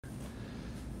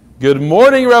Good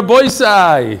morning, Rabbi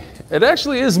Isai. It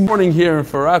actually is morning here in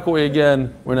Far Rockaway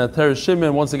again. We're in Ater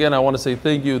Shimon. Once again, I want to say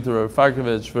thank you to Rav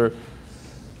Farkovich for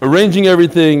arranging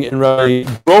everything, and Rabbi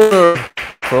Broner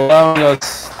for allowing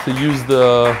us to use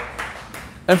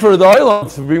and for the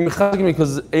Oilam, for being mechazik,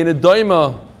 because ain't a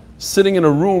doima sitting in a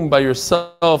room by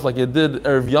yourself like you did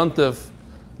Erev Yontif,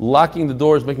 locking the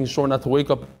doors, making sure not to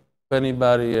wake up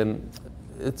anybody, and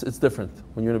it's different.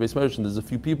 When you're in a base medrash and there's a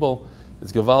few people,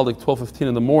 it's Gavaldik, 12:15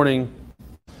 in the morning.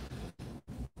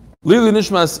 Lili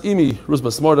Nishmas Imi,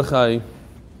 Ruzbas Mordechai,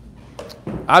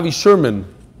 Avi Sherman,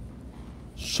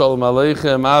 Shalom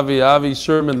Aleichem, Avi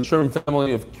Sherman, the Sherman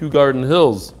family of Kew Garden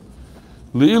Hills.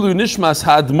 Lilu Nishmas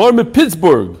Hadmor me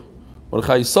Pittsburgh,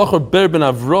 Mordechai Yisachar Ber ben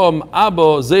Avram,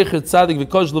 Abba, Zecher Tzadik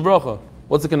V'Kosh Levrocha.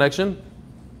 What's the connection?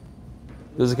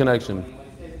 There's a connection.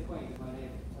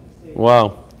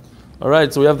 Wow. All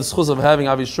right, so we have the schus of having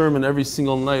Avi Sherman every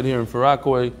single night here in Far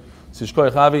Rockaway.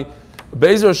 Sishkoich Avi.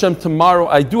 Be'ezer Hashem, tomorrow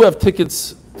I do have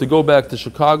tickets to go back to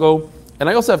Chicago, and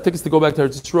I also have tickets to go back to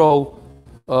Eretz Yisrael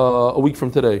a week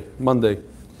from today, Monday.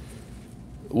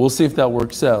 We'll see if that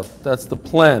works out. That's the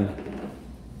plan.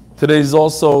 Today is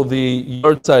also the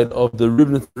yahrzeit of the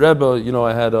Ribnitz Rebbe. You know,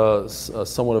 I had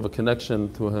somewhat of a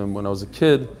connection to him when I was a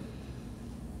kid.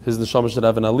 His neshama should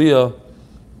have an aliyah.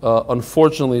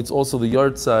 Unfortunately, it's also the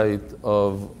yahrzeit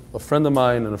of a friend of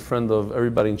mine and a friend of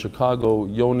everybody in Chicago,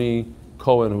 Yoni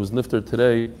Cohen, who was nifter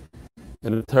today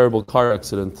in a terrible car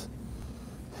accident.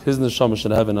 His neshama should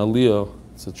have an aliyah.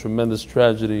 It's a tremendous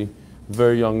tragedy.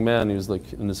 Very young man. He was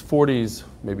like in his 40s,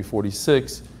 maybe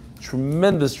 46.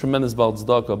 Tremendous Baal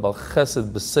Tzedakah, Baal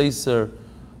Chesed, B'Seiser.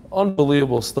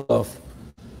 Unbelievable stuff.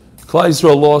 Klal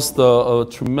Yisrael lost a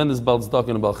tremendous Baal Tzedakah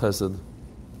and Baal Chesed.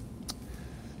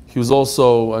 He was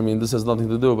also, this has nothing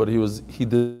to do, but he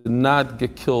did not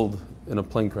get killed in a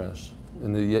plane crash.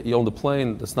 And he owned a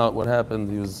plane. That's not what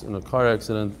happened. He was in a car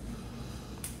accident.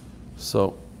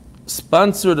 So,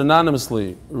 sponsored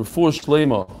anonymously, Refuah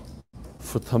Shleima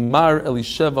for Tamar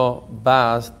Elisheva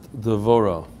Bas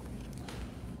Devora.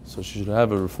 So she should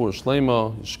have a Refuah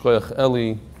Shleima, Yishkoyach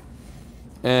Eli,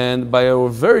 and by our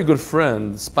very good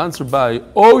friend, sponsored by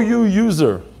OU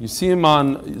User. You see him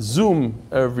on Zoom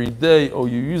every day, OU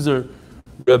User.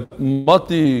 Reb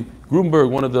Mati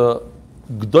Grunberg, one of the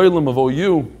Gdolim of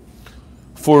OU,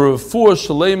 for Refuah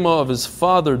Shalema of his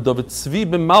father, David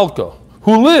Tzvi ben Malka,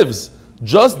 who lives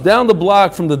just down the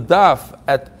block from the Daf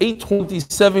at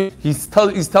 827. He's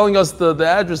telling us the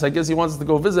address. I guess he wants us to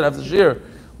go visit after Shir.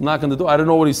 I'm not going to do it. I don't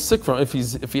know what he's sick from. If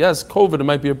he has COVID, it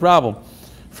might be a problem.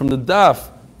 From the Daf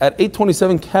at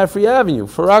 827 Caffrey Avenue,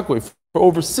 Far Rockaway, for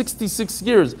over 66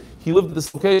 years, he lived at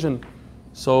this location.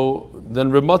 So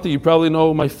then Reb Mati, you probably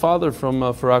know my father from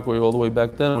Far Rockaway all the way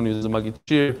back then when he was a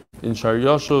Magid in Shar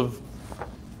Yoshev.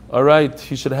 All right,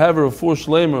 he should have a Refuah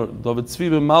Shleima, David Tzvi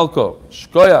ben Malka,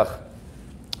 Shkoyach.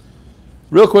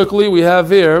 Real quickly, we have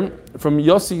here from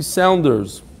Yossi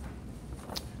Sounders.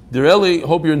 Dear Eli,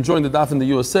 hope you're enjoying the daf in the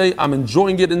USA. I'm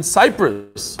enjoying it in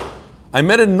Cyprus. I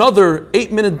met another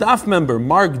 8-minute daf member,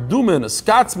 Mark Duman, a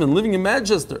Scotsman living in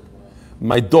Manchester.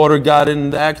 My daughter got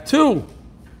in the act too.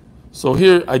 So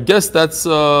here, I guess that's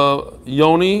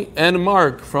Yoni and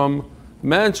Mark from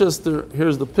Manchester.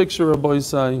 Here's the picture of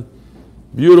Boisai.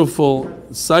 Beautiful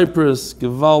Cyprus,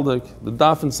 Givaldik, the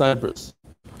daf in Cyprus.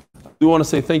 I do want to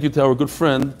say thank you to our good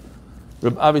friend,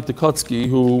 Reb Avi Tukotsky,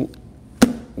 who,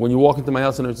 when you walk into my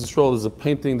house in Eretz Yisrael, there's a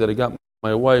painting that I got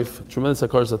my wife, tremendous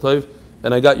Hakar Satayv,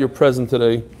 and I got your present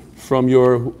today from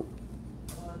your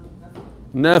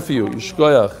nephew,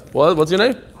 Yishkoyach. What's your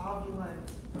name?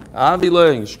 Avi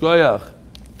Lang, Yishkoyach.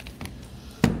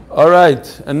 All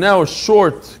right, and now a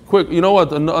short, quick, you know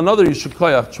what, another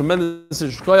Yishkoyach, tremendous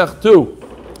Yishkoyach too.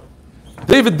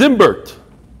 David Dimbert.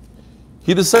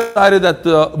 He decided that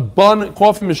the Bun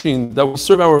coffee machine that we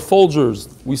serve our Folgers,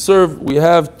 we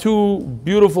have two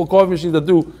beautiful coffee machines that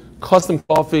do custom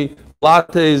coffee,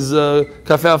 lattes,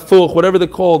 cafe afouch, whatever they're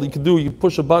called. You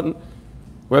push a button.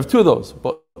 We have two of those.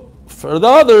 But for the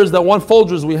others that want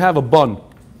Folgers, we have a Bun.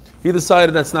 He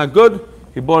decided that's not good.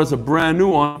 He bought us a brand new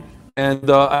one.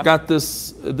 And I got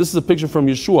this. This is a picture from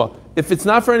Yeshua. If it's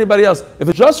not for anybody else, if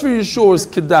it's just for Yeshua, it's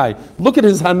Kedai. Look at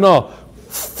his Hana.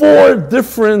 4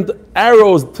 different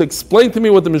arrows to explain to me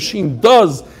what the machine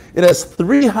does. It has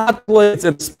 3 hot plates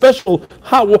and special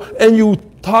hot water, and you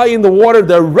tie in the water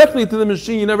directly to the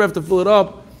machine. You never have to fill it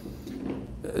up.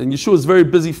 And Yeshua is very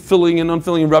busy filling and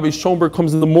unfilling. And Rabbi Schoenberg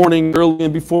comes in the morning early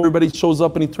and before everybody shows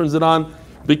up and he turns it on.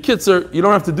 Big Kitzer, you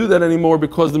don't have to do that anymore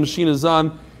because the machine is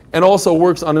on and also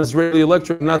works on Israeli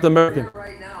electric, not the American. He's there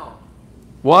right now.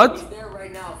 What? He's there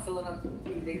right now filling up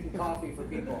making coffee for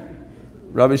people.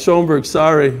 Rabbi Schoenberg,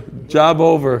 sorry, job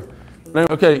over.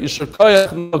 Okay,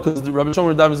 because the Rabbi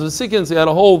Shomer David was sick, so he had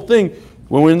a whole thing.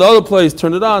 When we're in the other place,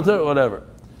 turn it on, whatever.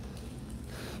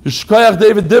 Yishkoyach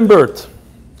David Dimbert.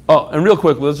 Oh, and real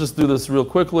quickly, let's just do this real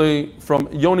quickly. From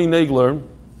Yoni Nagler.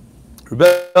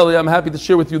 Rebelli, I'm happy to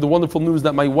share with you the wonderful news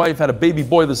that my wife had a baby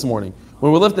boy this morning.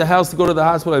 When we left the house to go to the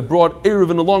hospital, I brought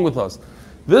Eruvin along with us.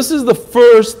 This is the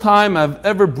first time I've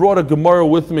ever brought a Gemara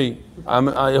with me.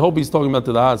 I hope he's talking about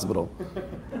to the hospital.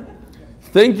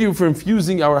 Thank you for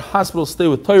infusing our hospital stay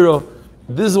with Torah.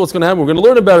 This is what's going to happen. We're going to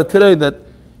learn about it today, that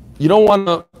you don't want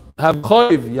to have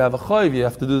chayv. You have a chayv. You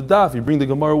have to do the daf. You bring the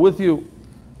Gemara with you.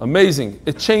 Amazing.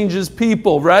 It changes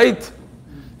people, right?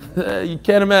 You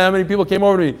can't imagine how many people came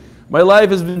over to me. My life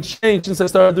has been changed since I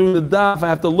started doing the daf. I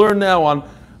have to learn now on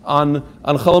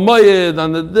Chalamayid,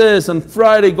 on this, on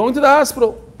Friday, going to the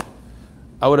hospital.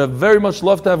 I would have very much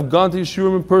loved to have gone to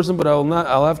Yeshurim in person, but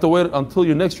I'll have to wait until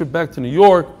your next trip back to New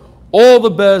York. All the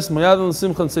best. Mayad and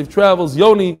Simcha and safe travels.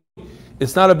 Yoni,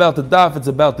 it's not about the daf, it's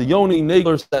about the Yoni,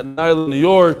 Nagler, Staten Island, New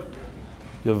York.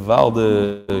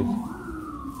 Gewaldig.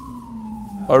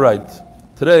 All right.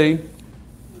 Today,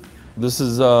 this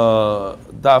is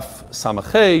Daf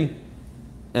Samachei,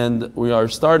 and we are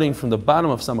starting from the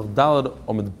bottom of Samach Dalad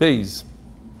Omid Beis.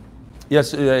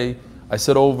 Yesterday, I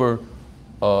said over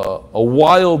a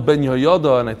while Ben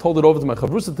Yehoyada, and I told it over to my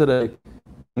Chavrusa today,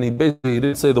 and he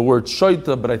didn't say the word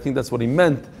Shoita, but I think that's what he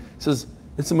meant. He says,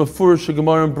 it's a Mefurish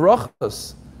Gemara in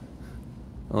Brachas.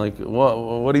 I'm like,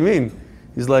 what do you mean?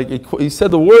 He's like, he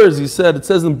said the words, it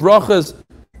says in Brachas,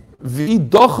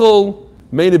 V'dochel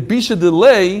made a bisha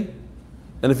delay,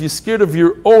 and if you're scared of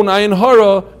your own ayin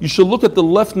hara, you should look at the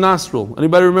left nostril.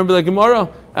 Anybody remember that Gemara?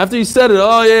 After he said it,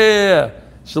 oh yeah. You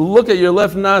should look at your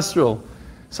left nostril.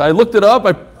 So I looked it up,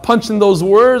 I punched in those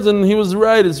words, and he was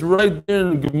right. It's right there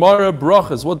in Gemara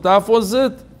Brachas. What daf was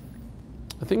it?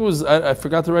 I think it was, I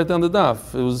forgot to write down the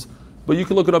daf. It was, but you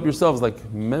can look it up yourselves,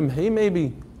 like Mem Hey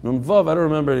maybe, Mem Vav, I don't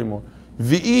remember anymore.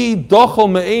 V'i dochel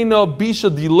me'ena bisha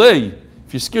delay.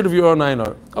 If you're scared of your own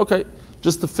ayin. Okay.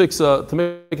 Just to fix, to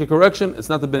make a correction, it's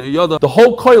not the Ben Yoda. The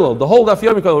whole koilel, the whole daf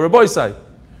yomi koilel, Rabbi Isai,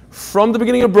 from the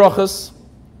beginning of brachas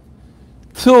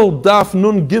till daf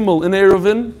nun gimel in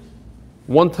Eruvin,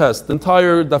 one test. The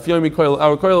entire daf yomi koilel,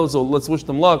 our koilel. So let's wish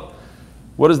them luck.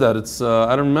 What is that? It's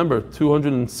I don't remember.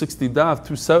 260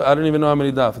 daf. I don't even know how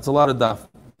many daf. It's a lot of daf.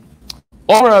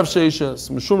 Omer Rav Sheishes,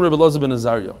 Mishum Rebbe Elazar ben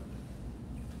Azariah.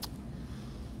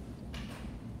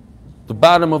 The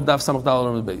bottom of daf samach daled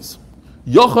on the base.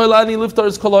 If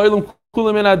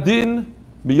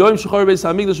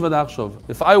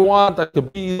I want, I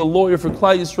could be a lawyer for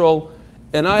Klal Yisrael,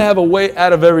 and I have a way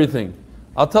out of everything.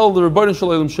 I'll tell the Rebbeinu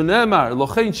Shalom Shenemar,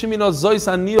 Lochein Shimina Zois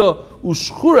Aniya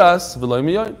Ushchuras V'Lo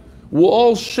Miyayin. We're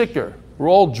all shikker. We're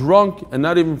all drunk, and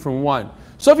not even from wine.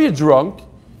 So if you're drunk,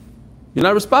 you're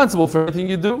not responsible for anything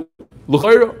you do.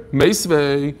 L'chayra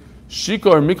Meisvei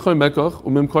Shikar Mikchoy Mekach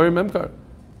Umimkari Memkar.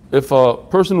 If a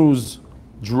person who's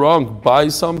drunk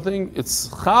buys something, it's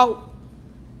chal.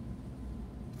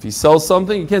 If he sells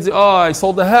something, you can't say, "Oh, I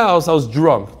sold the house, I was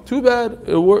drunk." Too bad.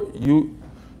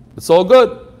 It's all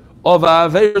good.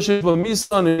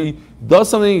 And he does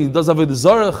something, he does avodah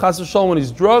zarah, chas v'shalom, when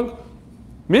he's drunk,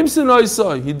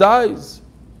 he dies.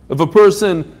 If a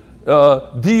person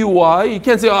DUI, you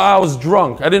can't say, "Oh, I was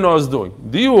drunk, I didn't know what I was doing."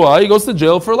 DUI, he goes to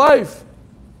jail for life.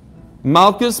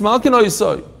 Malchus, Malkin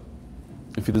Oisai.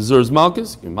 If he deserves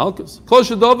Malchus, give Malchus.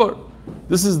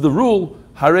 This is the rule.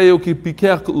 A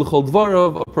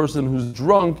person who's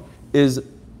drunk is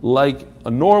like a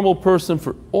normal person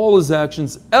for all his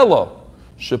actions. Ella,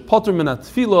 shepotter min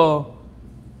tefillah,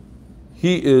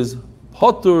 he is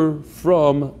potter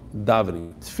from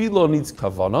davening. Tefillah needs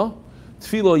kavana.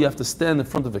 Tefillah, you have to stand in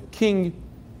front of a king,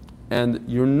 and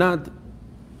you're not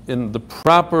in the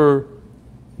proper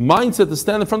mindset to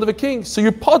stand in front of a king. So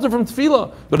you're potter from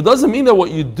tefillah. But it doesn't mean that what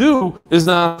you do is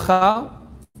not chal.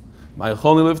 This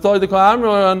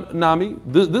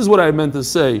is what I meant to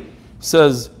say,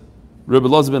 says Rebbe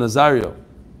Elazar ben Azariah.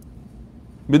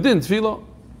 Midin tefillah.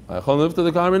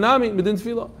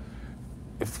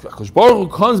 If HaKadosh Baruch Hu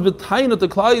comes b'taina to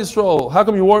Klal Yisrael, how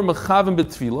come you weren't mechavim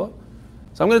b'tefillah?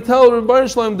 So I'm going to tell Rebbe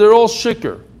Shalom, they're all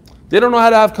shikker. They don't know how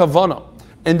to have kavanah.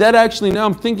 And that actually, now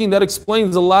I'm thinking, that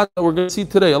explains a lot that we're going to see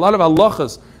today. A lot of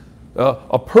halachas.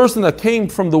 A person that came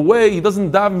from the way, he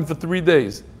doesn't daven for 3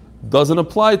 days. Doesn't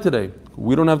apply today.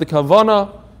 We don't have the kavana.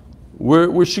 We're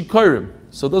shikarim.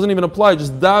 So it doesn't even apply.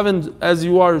 Just daven as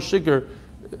you are, shikar.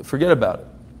 Forget about it.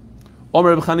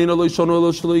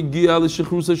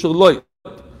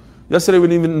 Yesterday we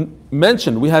didn't even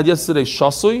mention. We had yesterday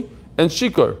shasui and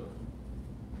shikar.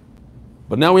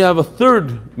 But now we have a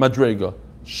third madrega.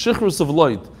 Shichrus of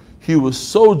light. he was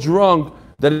so drunk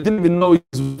that he didn't even know he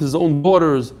was with his own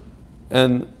daughters,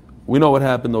 and we know what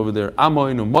happened over there.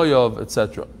 Amoin, Moyav,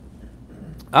 etc.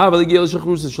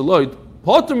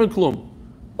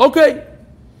 Okay,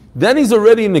 then he's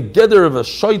already in the gather of a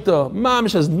shaita.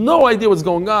 Mamish has no idea what's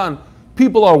going on.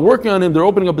 People are working on him. They're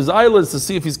opening up his eyelids to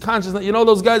see if he's conscious. You know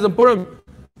those guys in Purim?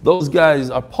 Those guys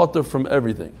are potter from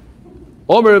everything.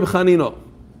 Omer Reb Chanina.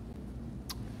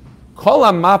 Kol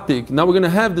mapik. Now we're going to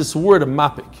have this word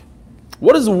mapik.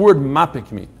 What does the word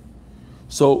mapik mean?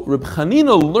 So Reb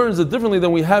Chanina learns it differently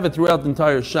than we have it throughout the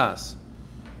entire Shas.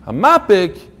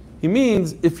 Mapik, he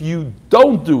means if you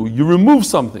don't do, you remove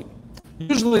something.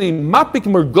 Usually mapik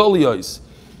mergolios,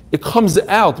 it comes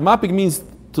out. Mapik means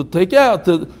to take out,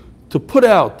 to put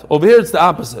out. Over here it's the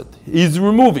opposite. He's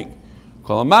removing.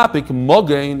 Kol mapik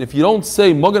mogain. If you don't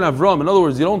say mogain avram, in other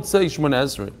words, you don't say Shemona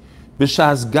Esrei.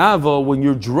 B'shas gava, when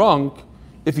you're drunk,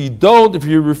 if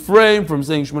you refrain from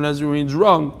saying Shemona Esrei when you're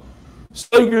drunk,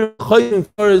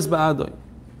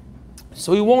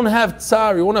 so he won't have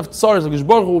tsar, he won't have tsars, like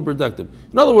Baruch Hu will protect him.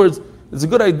 In other words, it's a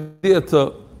good idea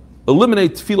to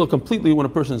eliminate tefillah completely when a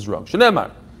person is drunk.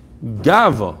 Shenemar,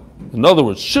 gava, in other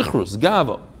words, shichrus,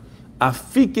 gava,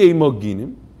 afike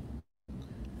moginim,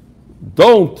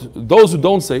 those who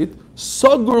don't say it,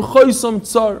 sagur choisam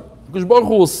tsar, because Baruch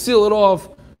Hu will seal it off.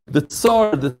 The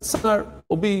tsar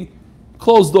will be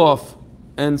closed off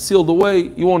and sealed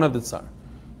away. You won't have the tsar.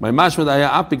 My mashmad aya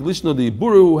apik lishno the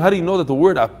buru. How do you know that the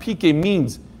word apike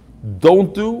means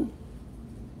don't do?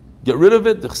 Get rid of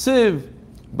it. The chsiv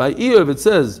by Eov it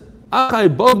says achai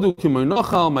bogdu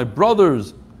kimoynachal. My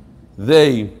brothers,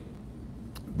 they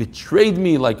betrayed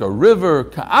me like a river.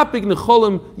 Ka'apik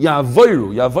necholim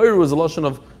yavoiru. Yavoiru is a lotion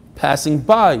of passing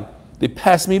by. They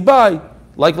passed me by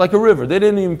like a river. They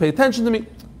didn't even pay attention to me.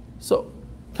 So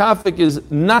kafik is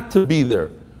not to be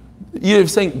there. Eov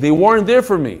saying they weren't there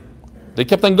for me. They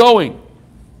kept on going.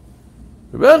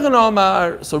 So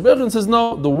Rebbe says,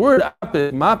 no, the word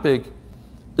mapik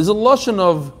is a lotion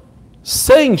of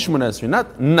saying Shemona Esrei,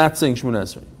 not saying Shemona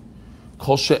Esrei.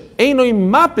 Kol she'enoi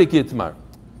mapik itmar.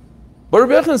 But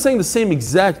Rebbe is saying the same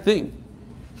exact thing.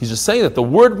 He's just saying that the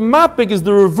word mapik is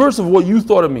the reverse of what you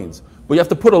thought it means. But you have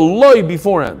to put a loy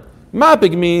beforehand.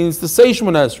 Mapik means to say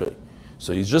Shemona Esrei.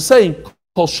 So he's just saying,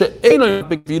 Kol she'enoi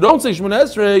mapik. If you don't say Shemona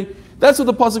Esrei, that's what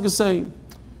the pasuk is saying.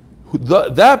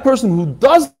 That person who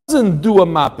doesn't do a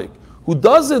mapik, who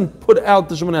doesn't put out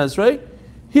the Shemona Esrei,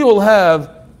 he will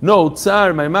have no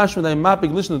tsar, my mashmad, I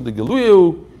mapik lishna the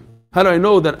geluyu. How do I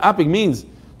know that apik means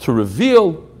to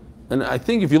reveal? And I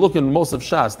think if you look in most of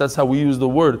Shas, that's how we use the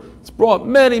word. It's brought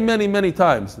many, many, many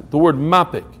times. The word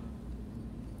mapik.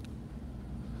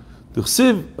 The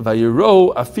chsiv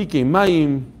vayiro afike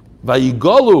mayim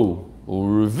vayigalu will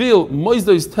reveal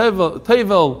moizdos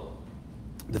tevel.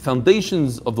 The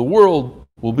foundations of the world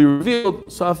will be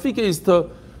revealed. So afike is to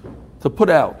put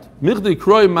out. Michdi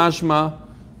kroi mashma.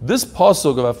 This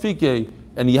pasuk of afike,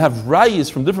 and you have rayis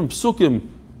from different psukim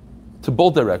to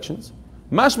both directions.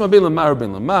 Mashma ben lamar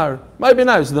ben lamar. Might be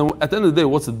nice. So then at the end of the day,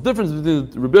 what's the difference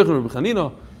between Rebbe and Rebbe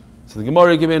Chanina? So the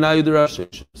Gemara gave an ayud Rav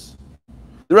Sheshes.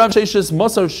 The Rav Sheshes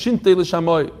masar shinte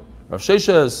l'shamoy. Rav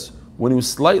Sheshes, when he was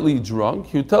slightly drunk,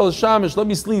 he would tell his shamish, "Let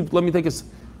me sleep. Let me take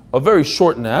a very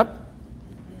short nap."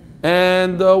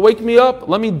 And wake me up,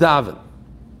 let me daven.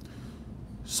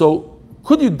 So,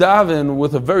 could you daven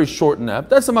with a very short nap?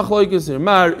 That's the machlokes here.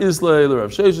 Mar Islay, Rav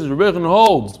Sheshes, Rebbe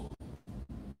holds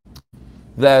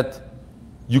that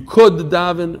you could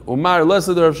daven, or Mar less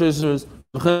of the Rav Sheshes,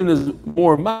 is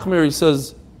more machmir. He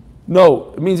says,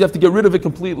 no, it means you have to get rid of it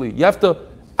completely. You have to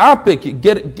apik,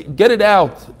 get it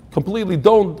out completely.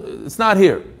 It's not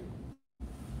here.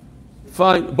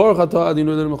 Fine. Baruch atah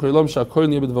Adinu Eloheinu shakol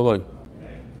niyeh b'dvaroi.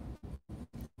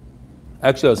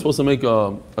 Actually, I was supposed to make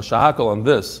a shahakal on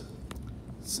this.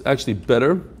 It's actually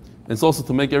better. It's also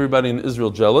to make everybody in Israel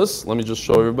jealous. Let me just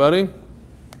show everybody.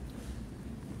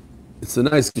 It's a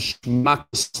nice geschmack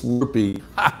slurpee.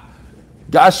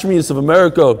 Gashmius of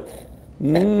America.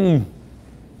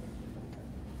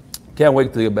 Can't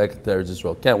wait to get back to Eretz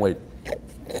Israel. Can't wait.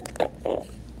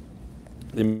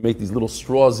 They make these little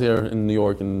straws here in New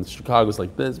York and Chicago. It's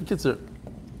like this. Kids are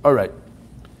all right.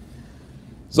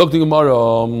 Zok Gemara.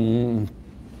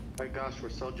 My gosh, we're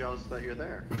so jealous that you're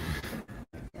there.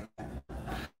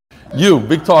 You,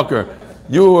 big talker.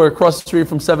 You were across the street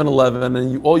from 7-Eleven,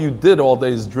 and all you did all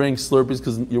day is drink Slurpees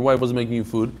because your wife wasn't making you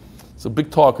food. So big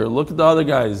talker. Look at the other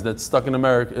guys that's stuck in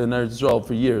America, in Eretz Israel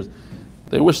for years.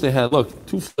 They wish they had, look,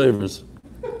 2 flavors.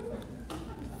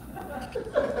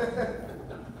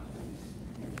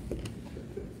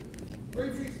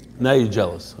 Now you're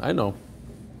jealous. I know.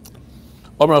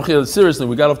 Seriously,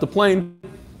 we got off the plane,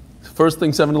 First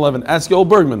thing, 7-Eleven. Ask Yoel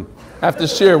Bergman. After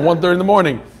share, 1:30 in the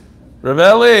morning.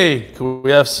 Raveli, can we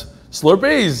have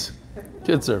Slurpees?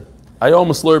 Kitzer. I owe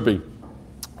him a Slurpee.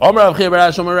 Omer Rav Chia bar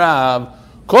Ashi Omer Rav.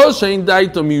 Kol shein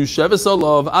daitom yusheves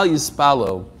alav al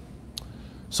yispalo.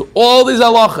 So all these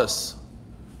halachas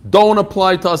don't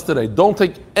apply to us today. Don't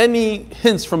take any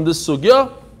hints from this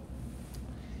sugya.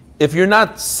 If you're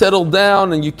not settled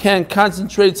down and you can't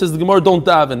concentrate, says the Gemara, don't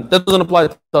daven. That doesn't apply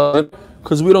to us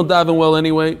because we don't daven well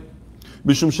anyway.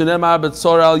 Mishum shenemar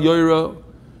betzar al yoira.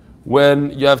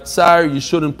 When you have tsar, you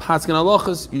shouldn't paskin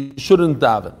halachas. You shouldn't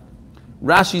daven.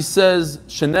 Rashi says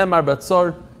shenemar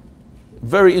betzar.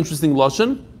 Very interesting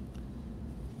lashon.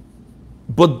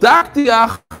 Bodakti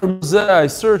achar, I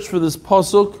searched for this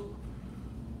pasuk.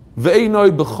 Ve'einoi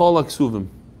b'chol haksuvim.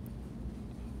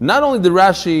 Not only did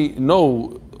Rashi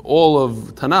know all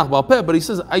of Tanakh Baal Peh, but he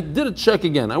says, I did a check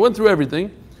again. I went through everything.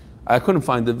 I couldn't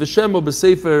find it. V'shemo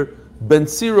b'sefer ben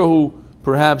Sirahu,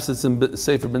 perhaps it's in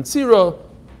Sefer ben Sira.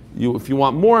 If you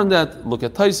want more on that, look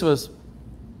at Taisvas.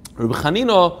 Rabbi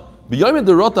Chanina, b'yoyim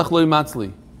derotach lo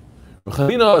yimatzli. Rabbi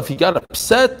Chanina, if he got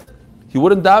upset, he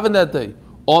wouldn't daven that day.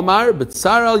 Omar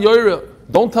b'tzar al yoira.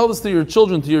 Don't tell this to your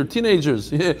children, to your teenagers.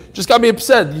 Just got me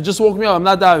upset. You just woke me up. I'm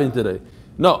not davening today.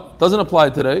 No, doesn't apply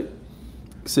today.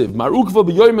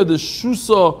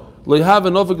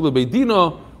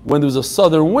 When there was a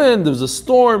southern wind, there was a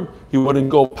storm, he wouldn't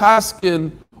go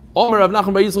paskin.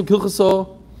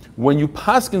 When you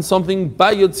paskin something,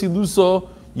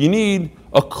 you need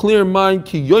a clear mind.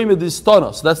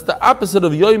 So that's the opposite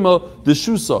of yoima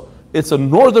deshusa. It's a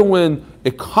northern wind.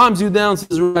 It calms you down,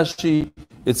 says Rashi.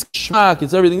 It's shmak.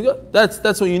 It's everything.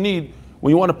 That's what you need when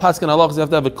you want to paskin halachas. You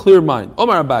have to have a clear mind.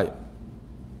 Omar Abai.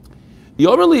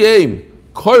 Yomer li'aim.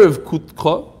 Korev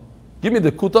kutcha, give me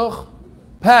the kutach,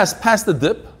 pass the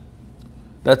dip.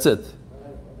 That's it.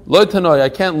 Lo tanoi, I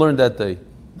can't learn that day.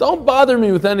 Don't bother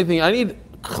me with anything. I need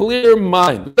clear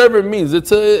mind. Whatever it means.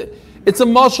 It's a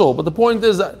mashal, but the point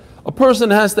is that a person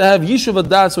has to have yishuv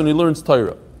adas when he learns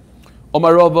Torah.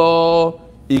 Omar Rava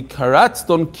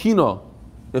ikaratzton kino.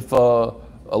 If a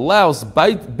louse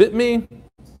bit me,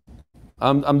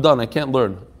 I'm done. I can't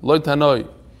learn. Lo tanoi.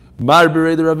 Mar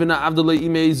berei the Ravina Avdalei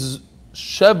imeiz.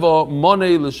 Sheva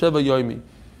monei l'sheva yoimi.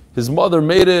 His mother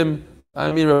made him.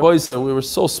 We were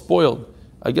so spoiled.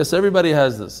 I guess everybody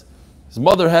has this. His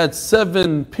mother had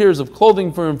 7 pairs of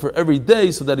clothing for him for every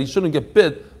day, so that he shouldn't get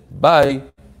bit by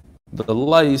the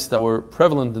lice that were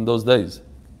prevalent in those days.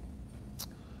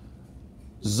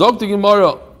 Zog to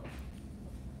Gemara.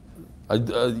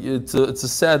 It's a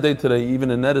sad day today,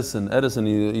 even in Edison.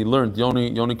 He learned.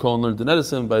 Yoni Cohen learned in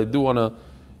Edison, but I do want to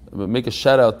make a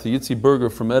shout out to Yitzi Berger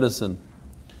from Edison.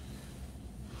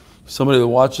 Somebody that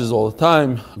watches all the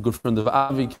time, a good friend of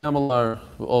Avi Kamalar.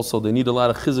 Also, they need a lot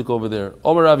of chizik over there.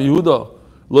 Omer Rav Yehuda,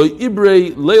 lo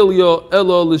ibrei leilio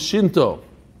elo lishinto.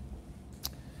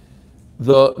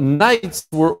 The nights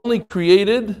were only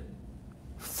created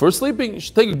for sleeping. You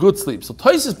should take a good sleep. So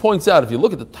Taisus points out, if you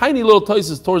look at the tiny little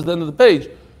Taisus towards the end of the page,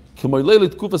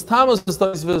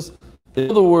 in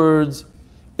other words,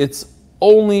 it's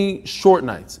only short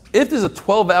nights. If there's a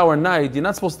 12-hour night, you're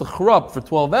not supposed to chrup for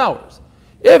 12 hours.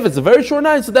 If it's a very short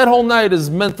night, so that whole night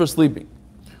is meant for sleeping.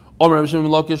 The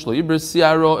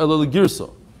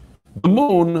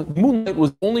moonlight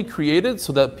was only created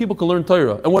so that people can learn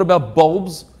Torah. And what about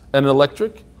bulbs and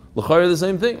electric? L'chayr the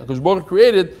same thing. Because Baruch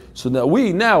created so that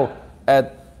we now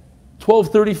at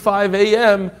 12:35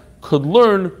 a.m. could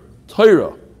learn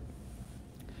Torah.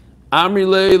 They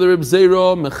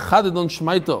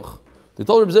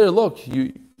told Reb Zera, look,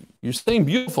 you're staying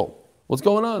beautiful. What's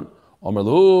going on?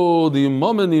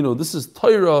 This is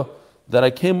Torah that I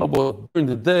came up with during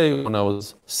the day when I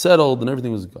was settled and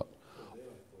everything was good.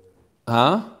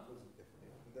 Huh?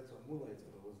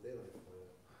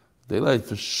 Daylight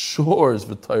for sure is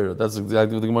for Torah. That's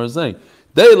exactly what the Gemara is saying.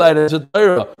 Daylight is for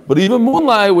Torah. But even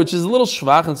moonlight, which is a little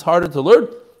shvach and it's harder to learn,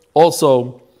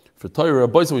 also for Torah.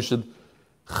 Boys, we should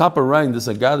chap around this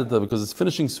Agadata because it's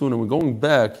finishing soon and we're going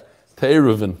back to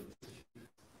Eruvin.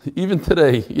 Even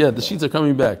today, the sheets are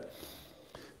coming back.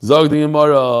 Zog the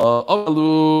Gemara,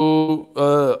 Omerle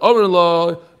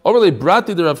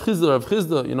Brati the Rav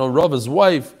Chizda, Rav's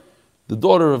wife, the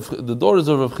daughters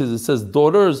of Rav Chizda. It says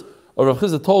daughters of Rav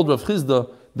Chizda told Rav Chizda.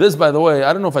 This, by the way,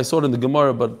 I don't know if I saw it in the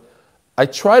Gemara, but I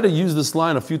try to use this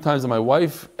line a few times to my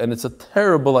wife, and it's a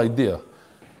terrible idea.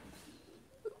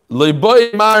 I'm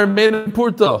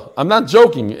not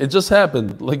joking. It just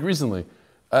happened, like recently.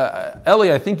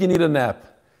 Ellie, I think you need a nap.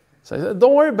 So I said,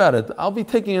 don't worry about it. I'll be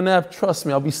taking a nap. Trust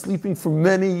me. I'll be sleeping for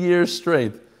many years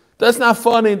straight. That's not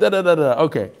funny.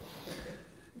 Okay.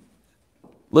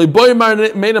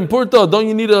 Don't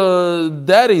you need a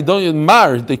daddy? Don't you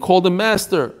mar? They called him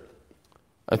master.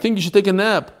 I think you should take a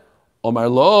nap. Omar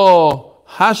lo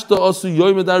hashta asu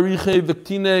yoymed ariche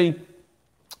v'ktine.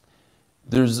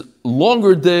 There's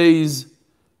longer days.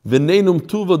 V'neinum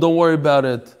tuva. Don't worry about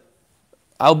it.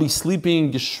 I'll be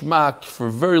sleeping geschmack for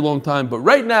a very long time. But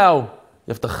right now,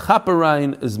 you have to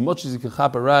chaperein as much as you can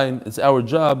chaperein. It's our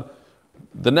job.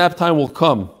 The nap time will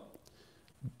come.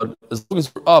 But as long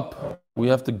as we're up, we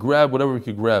have to grab whatever we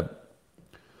can grab.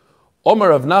 Omar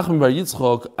Rav Nachman bar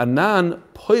Yitzchok, Anan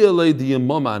poyele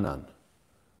diyamam anan.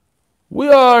 We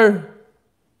are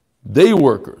day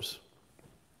workers.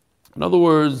 In other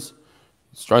words,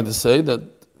 it's trying to say that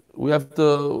we have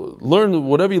to learn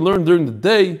whatever you learn during the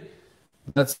day.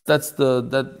 That's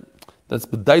bedaita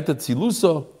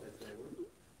tzilusa.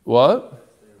 What?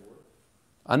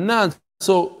 Anan.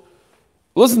 So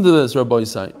listen to this, Rabbi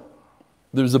Yisai.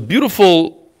 There's a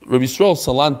beautiful Rabbi Yisrael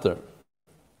Salanter.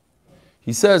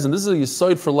 He says, and this is a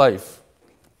yesod for life.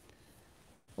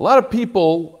 A lot of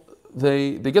people,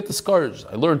 they get discouraged.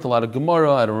 I learned a lot of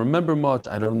Gemara, I don't remember much,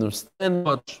 I don't understand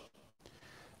much.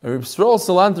 And Rabbi Yisrael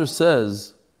Salanter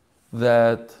says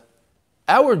that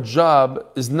our job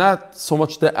is not so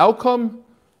much the outcome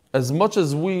as much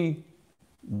as we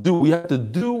do. We have to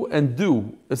do and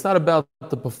do. It's not about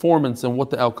the performance and what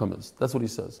the outcome is. That's what he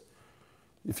says.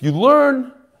 If you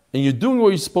learn and you're doing what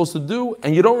you're supposed to do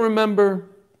and you don't remember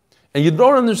and you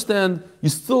don't understand, you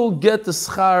still get the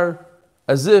schar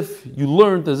as if you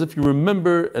learned, as if you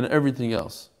remember and everything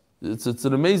else. It's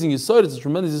an amazing yesod, it's a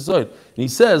tremendous yesod. And he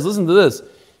says, listen to this.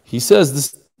 He says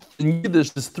this in Yiddish,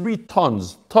 there's 3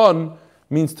 tons. Ton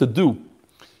means to do.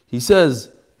 He says,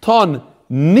 ton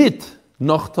nit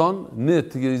nochton.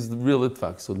 Nit is the real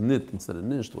itfak, so nit instead of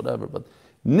nisht, whatever. But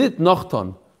nit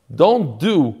nochton. Don't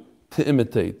do to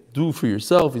imitate. Do for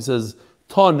yourself. He says,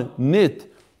 ton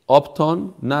nit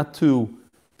upton, not to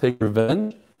take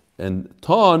revenge. And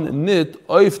ton nit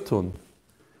oiftun.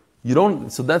 You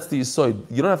don't, so that's the yesod.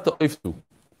 You don't have to oiftu.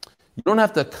 You don't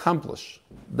have to accomplish.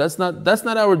 That's not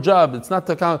our job. It's not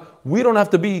to accomplish. We don't have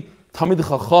to be Tamid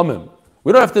Chachamim.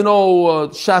 We don't have to know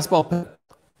Shas Bal Peh.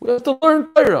 We have to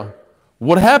learn Torah.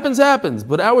 What happens, happens.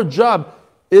 But our job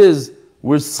is,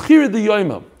 we're schir the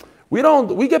yoimah.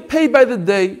 We get paid by the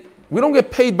day. We don't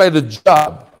get paid by the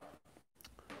job.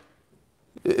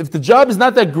 If the job is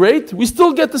not that great, we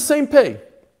still get the same pay.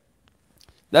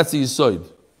 That's the yesod.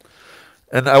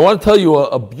 And I want to tell you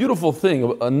a beautiful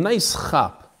thing, a nice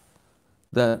chap,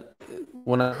 that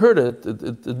when I heard it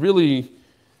really,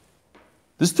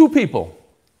 there's 2 people.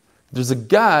 There's a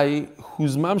guy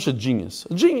who's mamsha a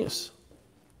genius.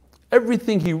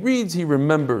 Everything he reads, he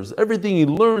remembers. Everything he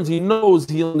learns, he knows,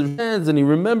 he understands, and he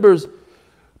remembers.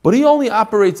 But he only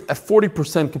operates at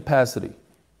 40% capacity.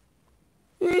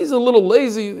 He's a little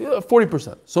lazy,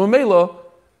 40%. So Mela,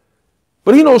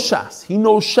 but he knows Shas. He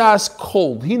knows Shas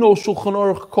cold. He knows Shulchan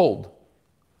Aruch cold.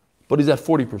 But he's at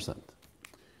 40%.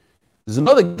 There's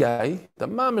another guy, the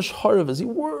mamish harav, he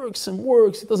works and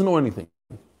works. He doesn't know anything.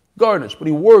 Garnish, but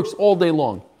he works all day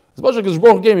long. As much as his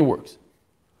Baruch game, he works.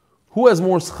 Who has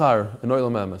more schar in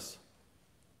Olam Ames?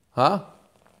 Huh?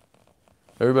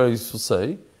 Everybody will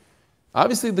say.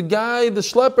 Obviously, the guy, the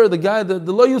schlepper, the guy, the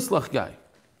lo yuslach guy.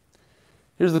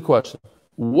 Here's the question.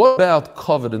 What about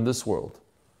kavod in this world?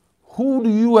 Who do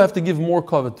you have to give more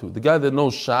kavod to? The guy that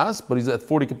knows Shas, but he's at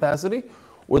 40 capacity?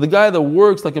 Or the guy that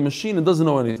works like a machine and doesn't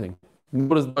know anything?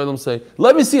 What does the Balaam say?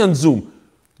 Let me see on Zoom.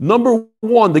 Number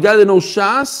 1, the guy that knows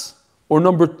Shas, or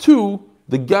number 2,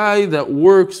 the guy that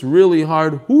works really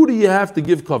hard. Who do you have to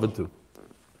give kavod to?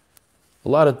 A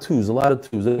lot of twos.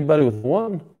 Anybody with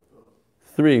 1?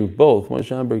 3, both. Moshe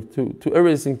Hamburg, 2.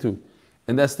 Everybody's saying 2.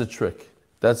 And that's the trick.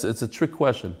 It's a trick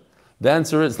question. The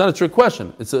answer is, it's not a trick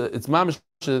question. It's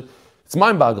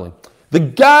mind-boggling. The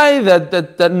guy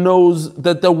that knows,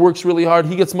 that works really hard,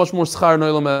 he gets much more schar in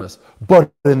Olam Emes.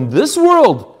 But in this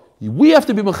world, we have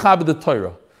to be mechaber the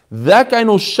Torah. That guy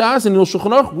knows Shas and knows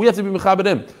Shulchan Aruch, we have to be mechaber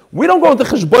him. We don't go into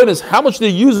cheshbonos, how much they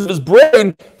use of his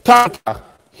brain.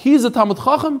 He's a Talmud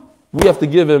Chacham, we have to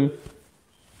give him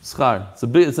schar.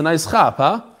 It's a nice chap,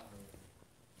 huh?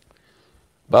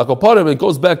 But it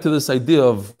goes back to this idea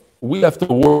of we have to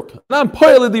work. We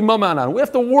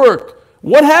have to work.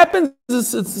 What happens?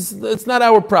 It's not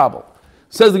our problem.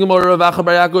 Says the Gemara, Rav Acha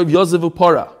bar Yaakov, Yosef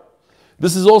Upara.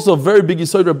 This is also a very big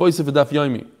yesod Rabbi Yosef Daf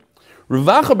Yomi. Rav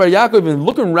Acha bar Yaakov, and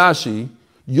look in Rashi,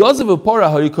 Yosef Upara,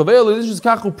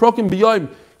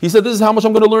 he said, this is how much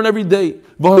I'm going to learn every day.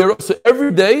 So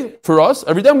every day, for us,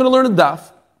 every day I'm going to learn a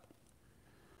daf.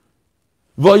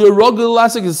 Vayarog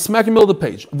elastic is smack in the middle of the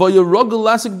page. Vayarog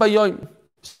elastic bayayim.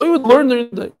 So you would learn during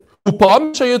the day. He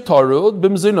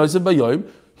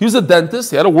was a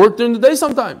dentist. He had to work during the day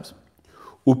sometimes.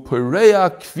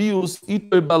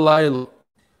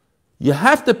 You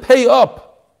have to pay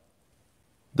up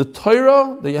the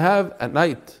Torah that you have at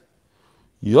night.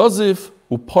 Yosef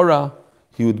upara,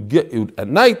 he would at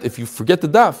night if you forget the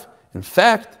daf. In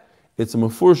fact, it's a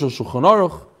mefurish Shulchan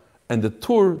Aruch and the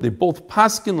Tur. They both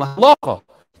paskin lahalacha.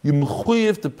 You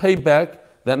mechuyev to pay back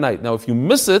that night. Now, if you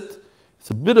miss it, it's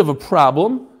a bit of a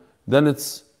problem. Then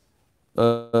it's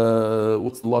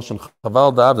what's the lashon?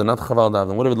 Chaval da'avdin, not chaval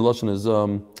da'avdin. Whatever the lashon is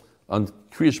on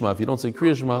Kriya Shema. If you don't say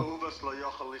Kriya Shema, Muvas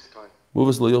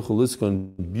lo yochel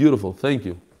liskan. Beautiful, thank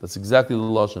you. That's exactly the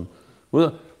lashon.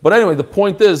 But anyway, the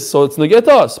point is, so it's neged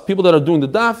to us. People that are doing the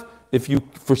daf, if you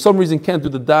for some reason can't do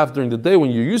the daf during the day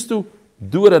when you're used to,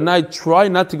 do it at night. Try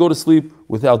not to go to sleep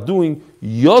without doing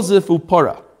Yosef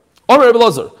upara. Or Rebbe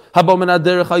Lazar,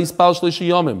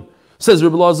 says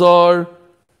Rebbe Lazar,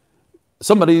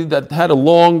 somebody that had a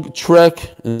long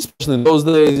trek, especially in those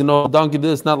days, donkey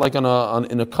this, not like in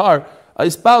a car. You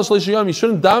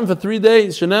shouldn't daven for 3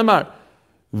 days. Shenemar.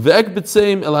 Ve'ek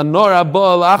b'tzeim el hanor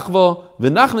haba al achva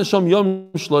v'nachne sham yom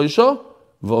shloisha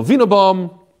v'avinu bam.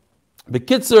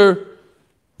 Bekitzer,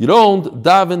 you don't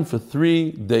daven for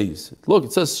 3 days. Look,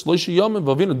 it says shloisha yom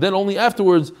v'avinu. Then only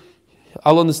afterwards,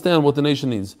 I'll understand what the nation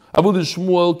needs. Again,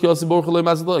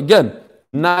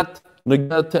 not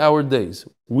negate to our days.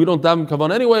 We don't daven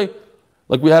kavanah anyway.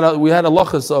 Like we had a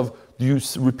lachas of, do you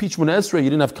repeat Shemona Esrei? You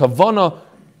didn't have kavanah.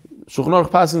 Shulchan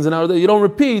Aruch passings in our day. You don't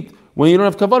repeat when you don't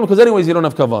have kavanah, because anyways you don't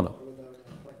have kavanah.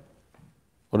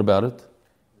 What about it?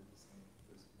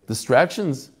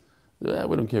 Distractions? Yeah,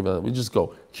 we don't care about that. We just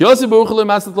go. 3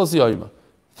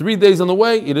 days on the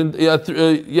way, he didn't.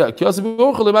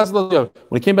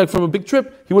 When he came back from a big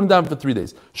trip, he wouldn't daven for 3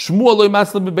 days. Base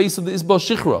of the Isba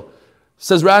Shichra.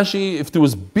 Says Rashi, if there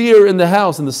was beer in the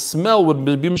house and the smell would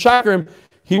be mishaker him,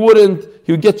 he would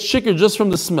get shikr just from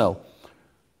the smell.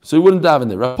 So he wouldn't daven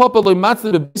there. Rav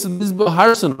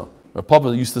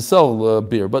Papa used to sell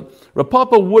beer, but Rav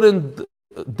Papa wouldn't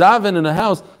daven in a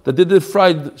house that they did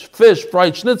fried fish,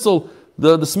 fried schnitzel.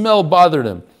 The smell bothered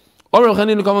him.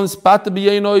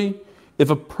 If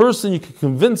a person, you can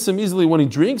convince him easily when he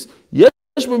drinks, similar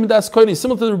to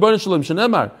the Rebbeinu Shalom,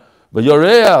 Shenemar,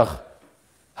 v'yoreach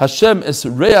Hashem es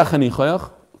reach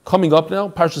hanichayach, coming up now,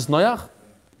 Parshas Noach.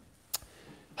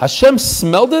 Hashem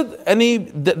smelled it, and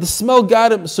the smell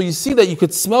got him. So you see that you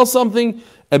could smell something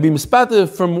and be mispated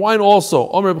from wine also.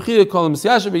 Omer b'chiyah kol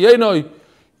misyashem v'yeinoi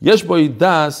yesh bo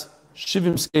yidas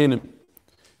shivim skenim.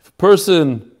 If a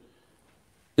person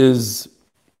is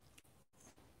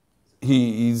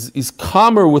he's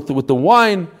calmer with the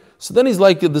wine, so then he's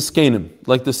like the skenim,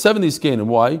 like the 70 skenim.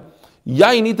 Why?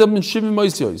 Yain nitam b'shivim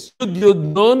moisyos.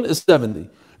 Yud nun is 70.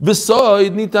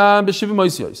 V'soid nitam b'shivim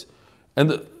moisyos.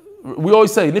 And we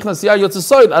always say, Nichnas Yayin Yotze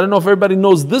Soid. I don't know if everybody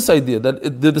knows this idea,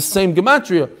 that they're the same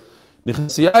gematria.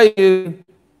 Nichnas Yayin,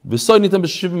 V'soid nitam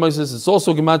b'shivim moisyos. It's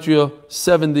also gematria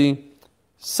 70.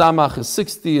 Samach is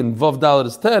 60 and Vav Dalet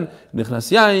is 10.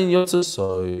 Nichnas Yayin Yotze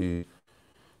Soid.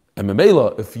 And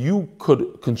Memela, if you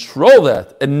could control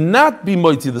that and not be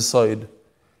mighty the side,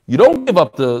 you don't give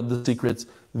up the secrets,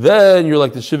 then you're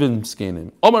like the Shivim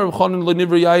Skenim. Omar Chanan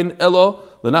Lenivra Yayin Elo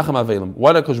Lenachem Avelim.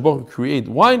 Why did Kadosh Baruch Hu create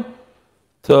wine?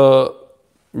 To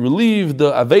relieve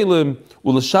the Avelim,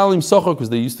 U'Lashalim Sochar, because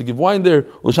they used to give wine there,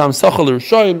 U'Lashalim Sochar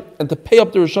L'Rishayim, and to pay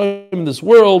up the Rishayim in this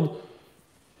world.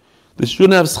 They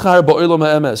shouldn't have schar ba'olam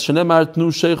ha'emes. Shenemar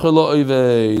tnu sheikha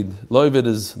lo'oived. Lo'oived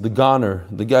is the goner,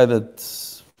 the guy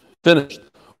that's finished.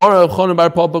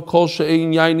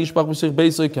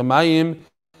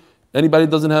 Anybody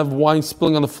doesn't have wine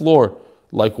spilling on the floor,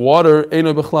 like water,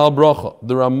 eino b'chlal bracha.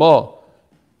 The Ramah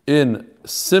in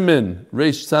Simin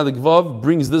Reish Tzadik Vav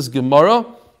brings this Gemara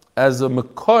as a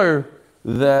makar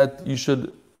that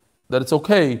it's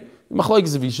okay.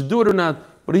 Machlokes if you should do it or not,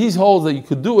 but he holds that you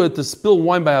could do it to spill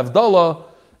wine by Havdalah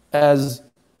as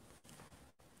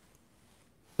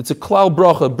it's a klal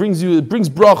bracha. It brings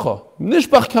bracha.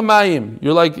 Nishbach kamayim.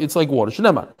 It's like water.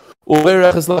 Shnemar.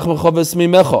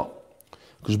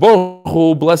 Because Baruch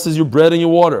Hu blesses your bread and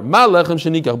your water.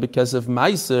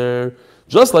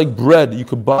 Just like bread you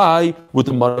could buy with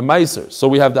the money of meiser. So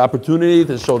we have the opportunity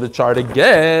to show the chart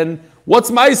again.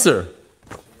 What's meiser?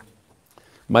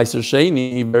 Meiser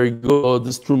Sheni, very good.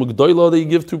 This Truma G'doyla that you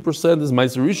give 2%. This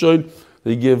Meiser Rishon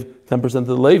that you give 10% to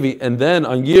the Levi. And then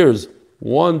on years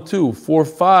 1, 2, 4,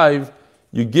 5,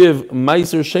 you give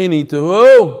Meiser Sheni to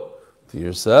who? To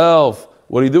yourself.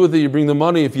 What do you do with it? You bring the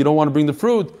money. If you don't want to bring the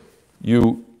fruit,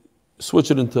 you switch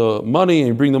it into money and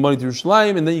you bring the money to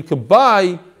Yerushalayim, and then you can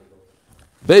buy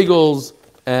bagels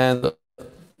and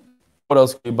What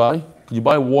else can you buy? Can you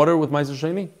buy water with Meiser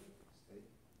Sheni?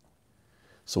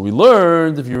 So we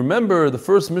learned, if you remember, the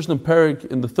first Mishnah Perek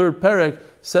in the third Perek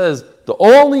says the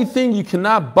only thing you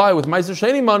cannot buy with Meiser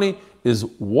Sheni money is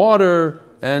water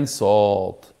and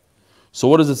salt. So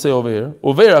what does it say over here?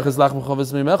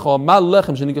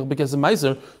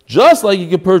 Just like you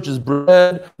can purchase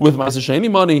bread with Meiser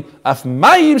Sheni money,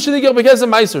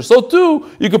 so too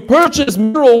you can purchase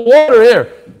mineral water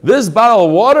here. This bottle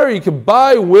of water you can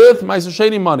buy with Meiser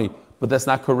Sheni money, but that's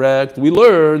not correct. We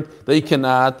learned that you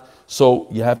cannot. So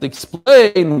you have to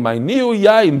explain my new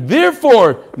yain.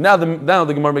 Therefore, now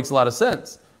the Gemara makes a lot of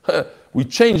sense. We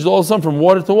changed all of a sudden from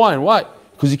water to wine. Why?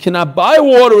 Because you cannot buy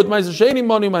water with Meiser Sheni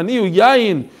money. My new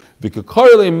yain,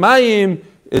 v'kakarle mayim.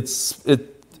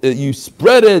 You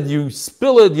spread it, you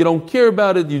spill it, you don't care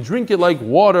about it, you drink it like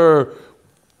water.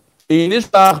 If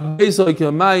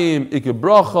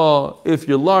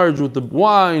you're large with the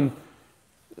wine,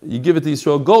 you give it to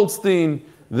Yisrael Goldstein.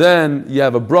 Then you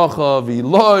have a bracha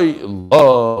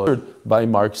v'iloi by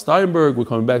Mark Steinberg. We're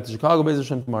coming back to Chicago, Beis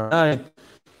Hashem tomorrow night.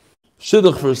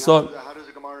 Shidduch for son. How does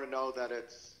the Gemara know that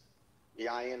it's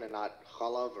yayin and not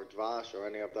chalav or dvash or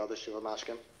any of the other shiva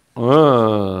mashkim?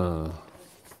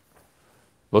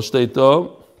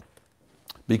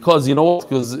 Because you know what?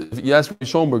 Because if you ask Rabbi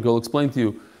Schoenberg, he'll explain to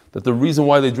you that the reason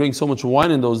why they drink so much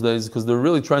wine in those days is because they're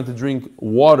really trying to drink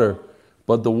water.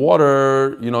 But the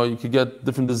water, you could get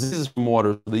different diseases from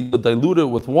water. They dilute it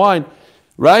with wine,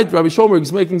 right? Rabbi Schoenberg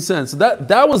is making sense. So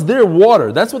that was their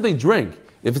water. That's what they drink.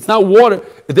 If it's not water,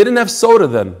 if they didn't have soda,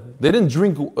 then they didn't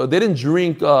drink.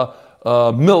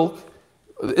 Milk.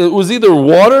 It was either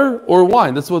water or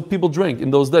wine. That's what people drink in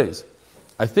those days.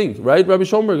 I think, right, Rabbi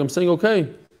Schoenberg? I'm saying okay.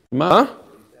 A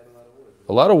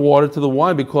lot of water to the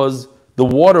wine because the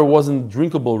water wasn't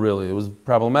drinkable. Really, it was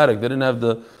problematic. They didn't have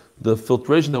the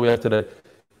filtration that we have today.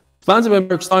 Sponsored by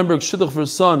Mark Steinberg, Shidduch for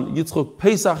his son, Yitzchok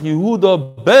Pesach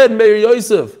Yehuda Ben Meir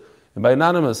Yosef, and by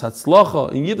anonymous,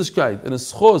 Hatzlacha in Yiddishkeit, and a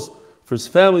schos for his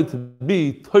family to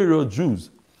be Torah Jews.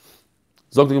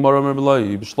 Zog the Gemara, remember,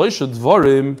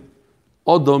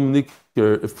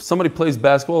 if somebody plays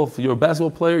basketball, if you're a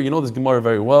basketball player, you know this Gemara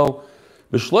very well.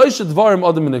 A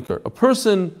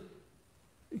person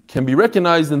can be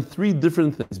recognized in three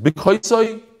different things.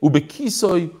 Bekoisoi,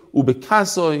 ubekisoi,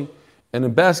 ubekasoi, and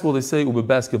in basketball they say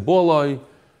ubebasketballoi,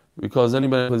 because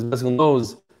anybody who plays basketball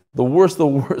knows the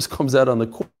worst comes out on the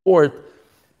court.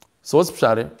 So what's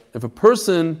pshat? If a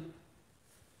person,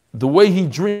 the way he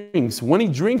drinks, when he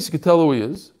drinks, you can tell who he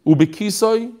is.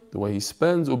 Ubekisoi, the way he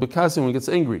spends. Ubekasoi, when he gets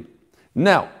angry.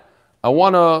 Now, I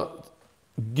want to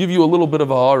give you a little bit of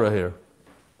a hara here.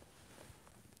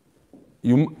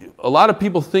 A lot of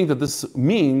people think that this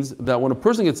means that when a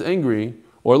person gets angry,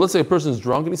 or let's say a person is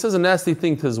drunk and he says a nasty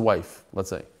thing to his wife, let's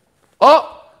say.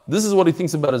 This is what he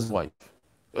thinks about his wife.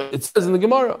 It says in the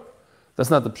Gemara.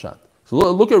 That's not the pshat. So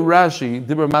look at Rashi,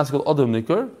 Dibur Maskal Adam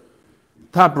Nikar,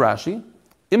 top Rashi,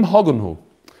 Im Hagunhu.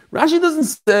 Rashi doesn't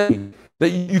say that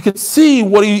you could see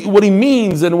what he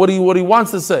means and what he wants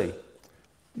to say.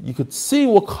 You could see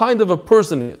what kind of a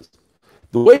person he is.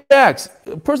 The way he acts,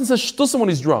 a person says shtusim when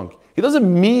he's drunk. He doesn't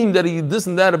mean that he this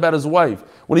and that about his wife.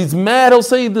 When he's mad, he'll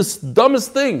say the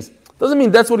dumbest things. Doesn't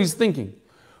mean that's what he's thinking.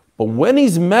 But when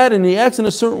he's mad and he acts in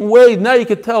a certain way, now you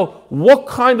can tell what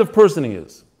kind of person he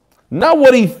is. Not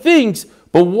what he thinks,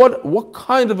 but what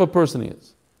kind of a person he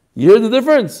is. You hear the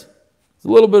difference? There's a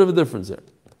little bit of a difference there.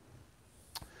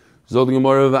 The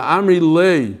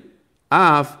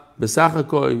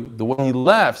way he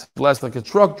laughs like a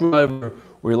truck driver,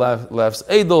 or he laughs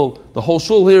edel. The whole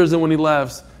shul hears it when he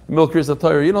laughs. Milk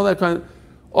Torah, you know that kind of.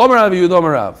 Omer Rav Yud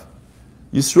Omer Rav.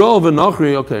 Yisrael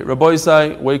v'Nochri. Okay, Rabbi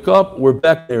Yisai, wake up. We're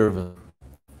back there.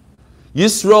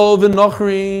 Yisrael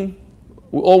v'Nochri.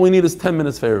 All we need is 10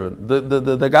 minutes for Erevin.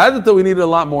 The guy that thought we needed a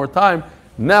lot more time.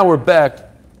 Now we're back.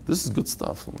 This is good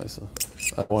stuff.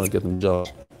 I want to get them job.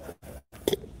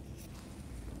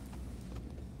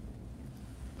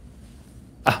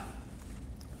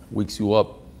 Wakes you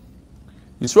up.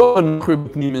 Yisrael v'Nochri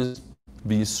b'pnimis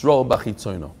v'Yisrael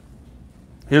b'chitzono.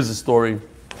 Here's the story.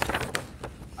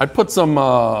 I put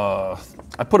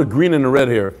a green and a red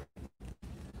here.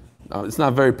 Now, it's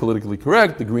not very politically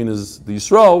correct. The green is the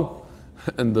Yisrael,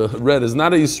 and the red is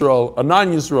not a Yisrael, a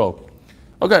non-Yisrael.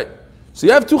 Okay, so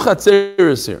you have two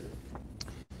chatzeres here.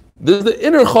 There's the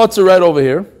inner chatzar right over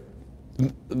here,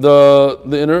 the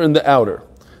inner and the outer.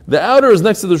 The outer is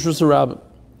next to the Shus Harabim.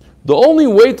 The only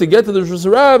way to get to the Shus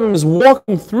Harabim is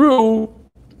walking through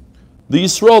the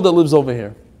Yisrael that lives over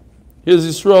here. Here's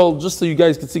Yisrael, just so you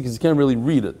guys can see, because you can't really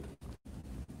read it.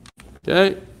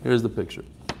 Okay, here's the picture.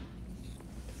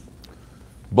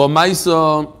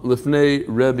 B'maisa lifnei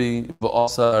Rebbe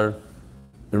v'asar.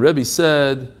 And Rebbe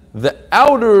said, the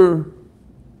outer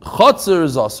chotzer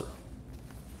is asar.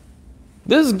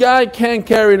 This guy can't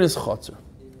carry in his chotzer.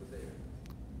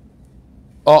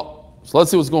 Oh, so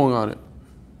let's see what's going on here.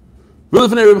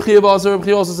 Rebbe Chia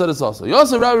also said it's asar.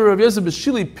 Yosef Rabbi Rav Yosef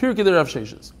b'shili pirkei the Rav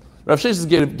Sheshes. Rav Sheshes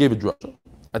gave a drasha.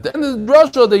 At the end of the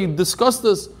drasha, they discussed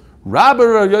this. Rabbi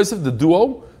Rav Yosef, the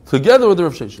duo, together with the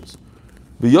Rav Sheshes.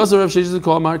 The Yosef Rav Sheshes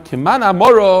called Mar Keman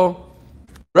Amoro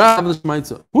Rav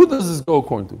L'Shmaitza. Who does this go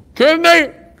according to?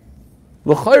 Remeir.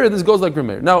 L'chayr, this goes like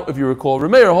Remeir. Now, if you recall,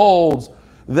 Remeir holds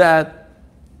that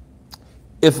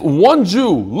if one Jew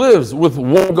lives with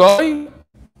one guy,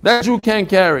 that Jew can't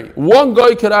carry. One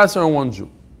guy could answer on one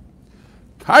Jew.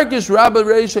 Karkish Rabbi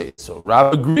Reishes. So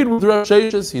Rabbi agreed with Rav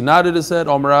Sheshes. He nodded his head.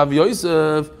 Omer Rav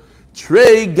Yosef.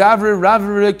 Trey Gavri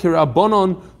Ravre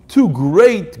Kirabonon. Two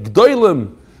great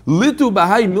Gdoilim. Litu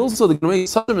Bahai Milsa. They're going to make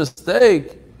such a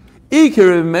mistake.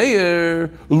 Iker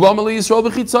Meir. Lomali Yisrael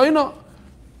B'chitzayna.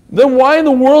 Then why in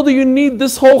the world do you need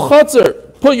this whole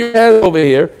chutzner? Put your hand over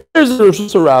here. Here's a Rosh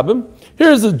Hashanah.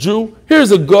 Here's a Jew.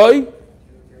 Here's a guy.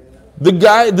 The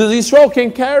Yisrael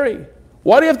can't carry.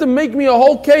 Why do you have to make me a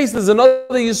whole case? There's another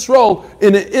Yisrael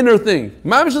in an inner thing.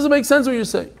 Mamish doesn't make sense what you're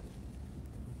saying.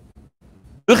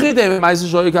 You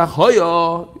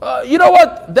know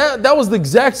what? That was the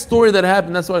exact story that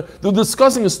happened. That's why they're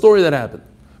discussing a story that happened.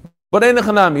 But you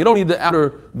don't need the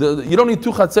outer. You don't need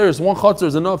two chatzeres. One chatzer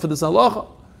is enough for this halacha.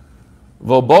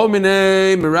 But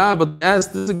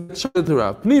asked this to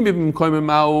Rav.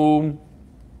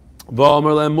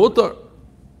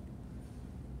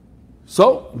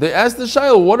 So they asked the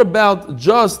Shaila, what about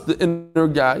just the inner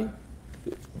guy?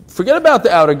 Forget about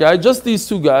the outer guy, just these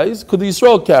two guys. Could the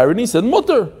Yisrael carry? And he said,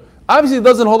 mutter. Obviously, it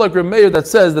doesn't hold like Remeir that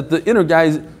says that the inner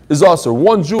guy is also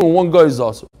one Jew and one guy is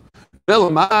also. So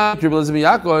you're going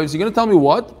to tell me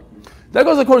what? That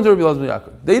goes according to Rabbi Elazar ben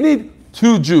Yaakov. They need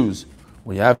two Jews.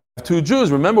 When you have two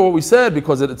Jews, remember what we said,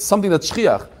 because it's something that's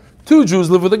shchiach. Two Jews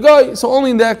live with a guy, so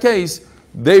only in that case,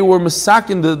 they were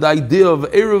masakin the idea of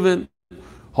Eruvin.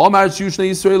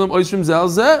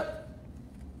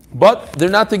 But they're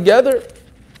not together.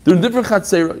 They're in different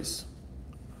chatzeros.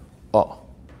 Oh.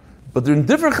 But they're in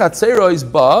different chatzeros,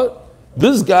 but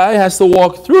this guy has to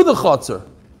walk through the chatzer.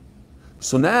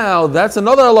 So now, that's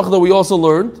another halacha that we also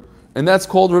learned, and that's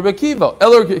called Rebbe Kiva.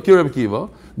 Eller ki Rebbe Kiva.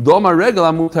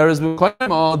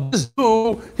 This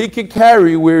Jew, he can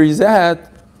carry where he's at.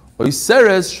 But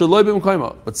since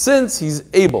he's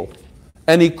able,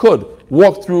 and he could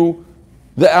walk through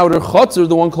the outer chutzner,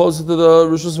 the one closer to the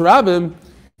Rosh Hashanah,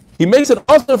 he makes it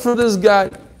usher for this guy.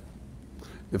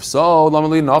 If so,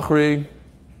 Lamali Nachri,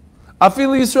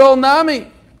 Afili Yisrael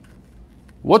Nami.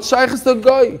 What shaykh is the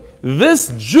guy?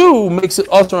 This Jew makes it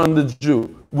usher on the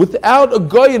Jew without a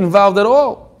guy involved at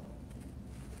all.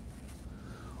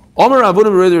 So we're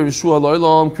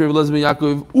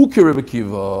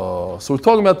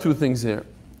talking about two things here.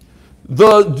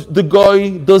 The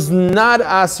guy does not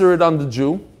answer it on the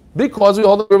Jew because we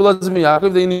hold like Rebbe Elazar ben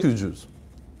Yaakov, they need two Jews.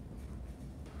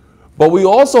 But we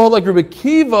also hold like Rebbe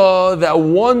Kiva that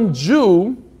one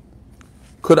Jew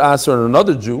could answer on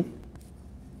another Jew.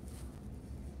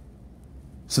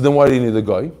 So then why do you need a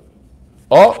guy?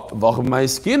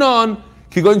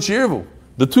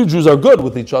 The two Jews are good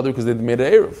with each other because they made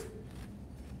an Eruv.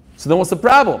 So then what's the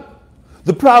problem?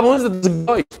 The problem is that there's a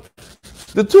guy.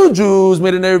 The two Jews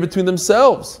made an Eruv between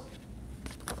themselves.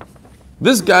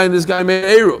 This guy and this guy made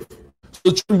an Eruv. So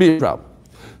it shouldn't be a problem.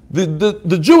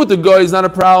 The Jew with the guy is not a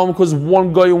problem because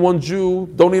one guy and one Jew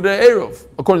don't need an Eruv,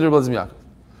 according to Rebbe Elazar ben Yaakov.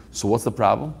 So what's the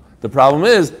problem? The problem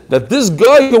is that this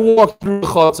guy can walk through the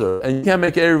chutzner and you can't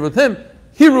make an Eruv with him.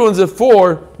 He ruins it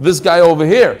for this guy over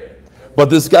here. But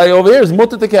this guy over here is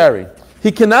mutter to carry.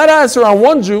 He cannot answer on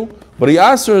one Jew, but he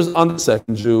answers on the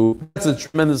second Jew. That's a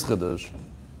tremendous chiddush.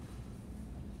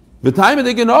 The time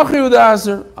they can ochri with the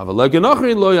answer, avalek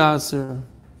ochri lo yaser.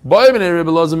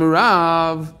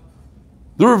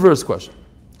 The reverse question.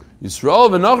 Yisrael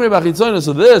v'nochri b'chitzonah.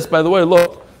 So this, by the way,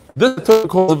 look, this is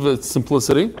because of its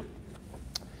simplicity.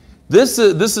 This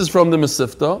is from the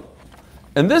Mesifta,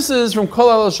 and this is from Kol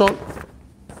HaLashon.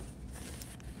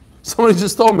 Somebody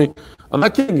just told me, I'm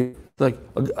not kidding you. Like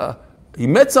he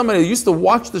met somebody who used to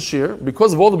watch the shir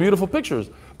because of all the beautiful pictures.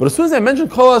 But as soon as I mentioned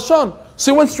Kol HaLashon,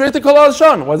 so he went straight to Kol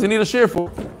HaLashon. Why does he need a shir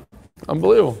for?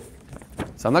 Unbelievable.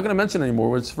 So I'm not going to mention anymore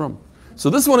where it's from. So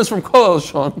this one is from Kol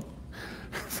HaLashon.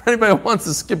 If anybody wants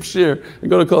to skip shir and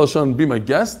go to Kol HaLashon and be my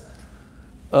guest,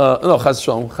 no, Chas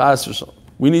Shalom.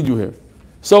 We need you here.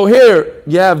 So here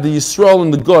you have the Yisrael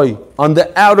and the Goy on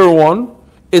the outer one.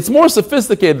 It's more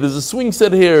sophisticated. There's a swing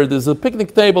set here. There's a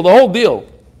picnic table. The whole deal.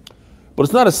 But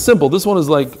it's not as simple. This one is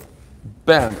like,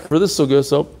 bam, for this sugya.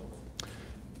 So,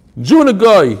 Jew and a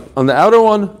guy on the outer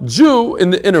one, Jew in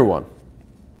the inner one.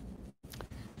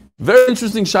 Very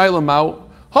interesting shayla mao.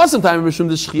 Hasan time mishum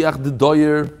the shchiach the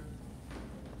doyer.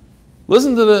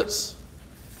 Listen to this.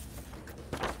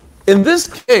 In this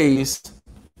case,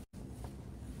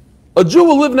 a Jew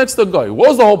will live next to a guy. What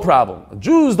was the whole problem?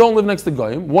 Jews don't live next to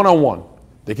goyim one-on-one.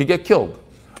 They could get killed.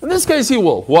 In this case, he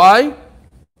will. Why?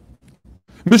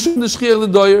 Mishum the shchiach the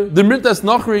doyer the mirtas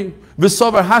nachri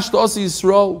v'savar hashta osi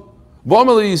Yisrael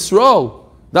v'amali Yisrael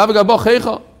davigabach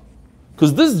hecha.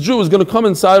 Because this Jew is going to come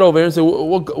inside over here and say,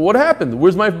 what happened?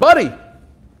 Where's my buddy?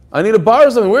 I need to borrow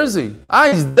something. Where is he?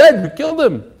 He's dead. You killed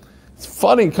him. It's a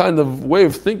funny kind of way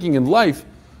of thinking in life.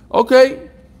 Okay.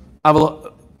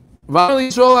 Oh,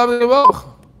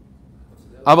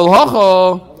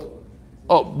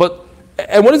 but,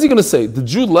 and what is he going to say? The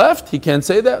Jew left? He can't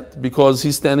say that because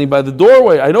he's standing by the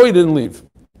doorway. I know he didn't leave.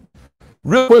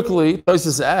 Real quickly,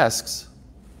 Tosfos asks,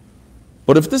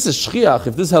 but if this is shchiach,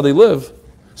 if this is how they live,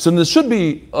 so there should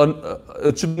be,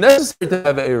 it should be necessary to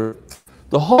have an Erev.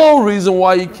 The whole reason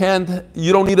why you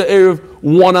don't need an Erev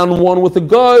one-on-one with a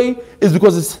guy is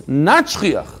because it's not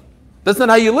shchiach. That's not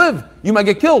how you live. You might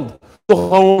get killed. But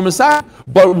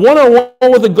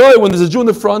one-on-one with a guy when there's a Jew in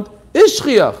the front is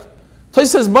shchiach. Tosfos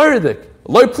says, Maridik,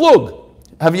 loy plug.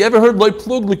 Have you ever heard loy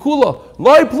plug likula?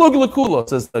 Loy plug likula,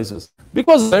 says Tosfos.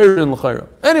 Because it's Erev in l'chayra.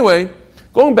 Anyway,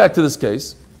 going back to this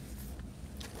case,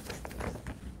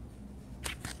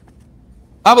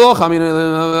 but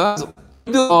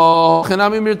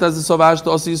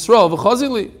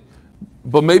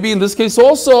maybe in this case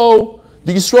also,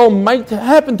 the Yisrael might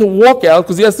happen to walk out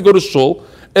because he has to go to shul,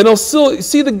 and he'll still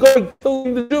see the guy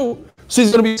killing the Jew, so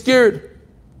he's going to be scared.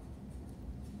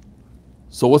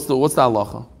 So what's the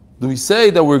halacha? Do we say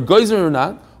that we're geyser or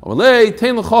not?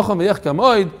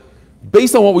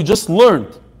 Based on what we just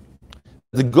learned,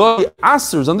 the guy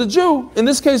asers on the Jew. In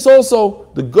this case also,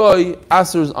 the guy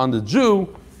asers on the Jew,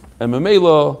 and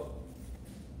Mamela,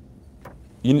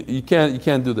 you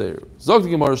can't do that. Zok the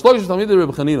Gemara, Shlokish Talmidei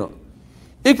Reb Chanina,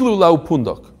 Iklu lau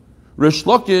pundak. Resh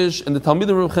Lakish and the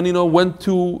Talmidim Reb Chanina went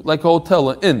to like a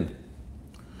hotel, an inn.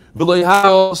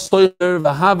 V'loyhao stoyer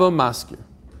v'hava maskir.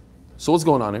 So what's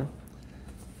going on here?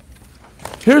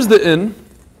 Here's the inn.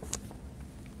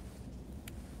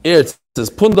 Here it says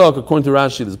pundak, according to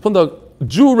Rashi, there's pundak.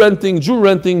 Jew renting,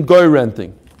 guy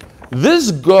renting.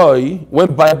 This guy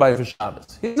went bye-bye for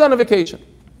Shabbos. He's on a vacation.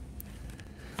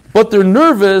 But they're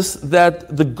nervous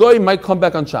that the guy might come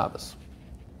back on Shabbos.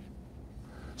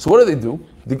 So what do?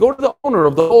 They go to the owner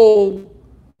of the whole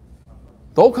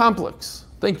complex.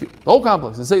 Thank you. The whole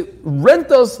complex. And say,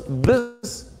 rent us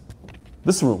this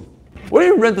room. What do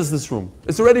you rent us this room?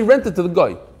 It's already rented to the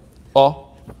guy. Oh.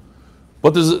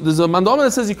 But there's a mandama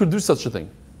that says you could do such a thing.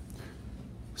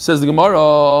 Says the Gemara,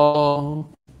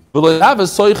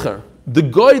 the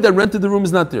guy that rented the room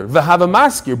is not there. V'hava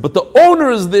maskir, but the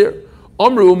owner is there.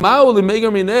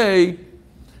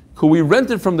 Could we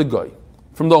rent it from the guy,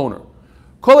 from the owner?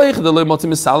 When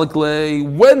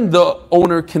the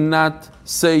owner cannot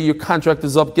say your contract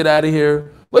is up, get out of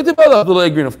here.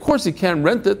 Of course he can't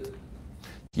rent it.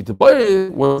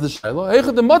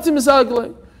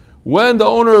 When the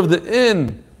owner of the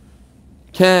inn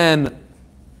can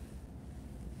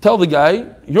tell the guy,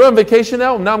 you're on vacation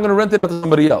now I'm going to rent it to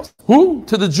somebody else. Who?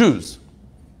 To the Jews.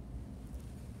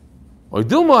 But at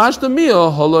the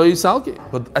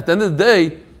end of the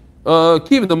day, at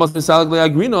the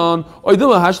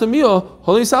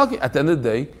end of the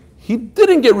day, he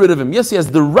didn't get rid of him. Yes, he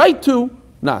has the right to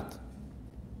not.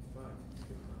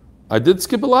 I did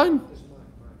skip a line.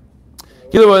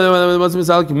 First,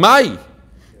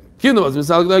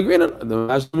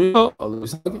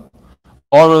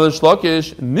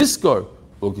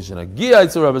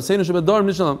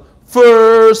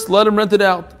 let him rent it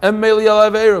out, and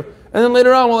then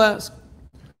later on we'll ask.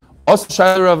 So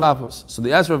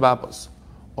they asked Rav Apos,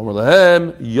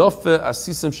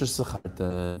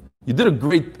 you did a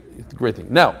great thing.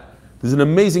 Now, there's an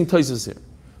amazing Tosfos here.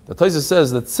 The Tosfos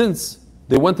says that since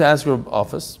they went to ask Rav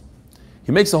Apos,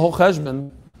 he makes a whole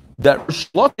cheshbon that Rish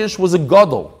Lakish was a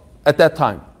gadol at that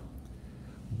time.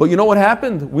 But you know what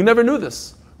happened? We never knew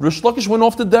this. Rish Lakish went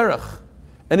off the derech,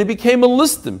 and he became a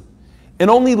listim. And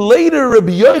only later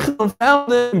Rabbi Yochanan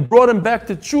found him and brought him back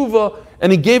to tshuva,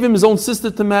 and he gave him his own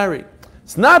sister to marry.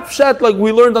 It's not pshat like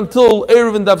we learned until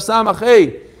Erev and Daf Samach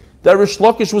that Rish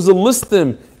Lakish was a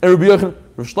listim, and Rabbi Yochanan,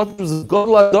 Rish Lakish was a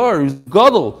gadol adar, he was a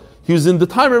gadol. He was in the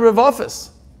time of Rav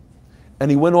office,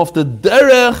 and he went off the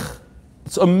derech.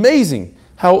 It's amazing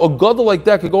how a gadol like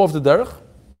that could go off the derech.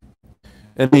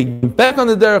 And he went back on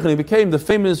the derech and he became the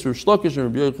famous Rish Lakish and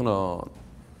Rabbi Yochanan.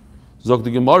 Zok the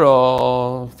Gemara,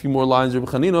 a few more lines.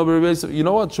 Rabbi Chanina, you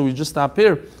know what? Should we just stop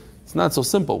here? It's not so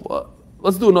simple.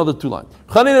 Let's do another 2 lines.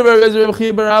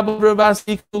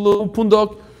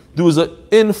 There was an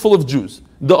inn full of Jews.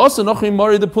 The Asa Nochri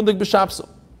Mari the Pundak B'Shapso.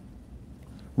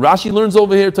 Rashi learns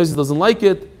over here, Tosis doesn't like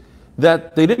it,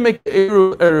 that they didn't make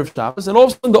Erev Shabbos, and all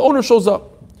of a sudden the owner shows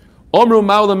up. Omru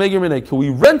Ma'ula Meger Minei. Can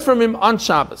we rent from him on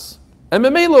Shabbos? And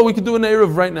Memelo, we could do an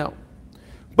Erev right now.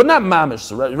 But not Mamish.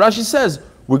 So Rashi says,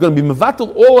 we're going to be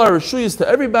Mevatel all our Rishuyas to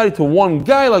everybody, to one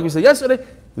guy, like we said yesterday.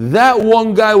 That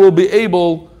one guy will be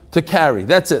able to carry.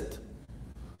 That's it.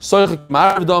 Just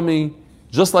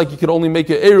like you could only make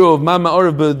an Erev, Mama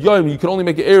Erev B'Yom, you could only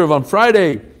make an Erev on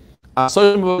Friday.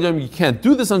 You can't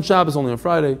do this on Shabbos, only on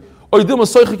Friday.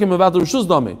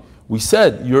 We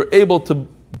said you're able to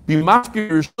be mafkir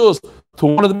your shus to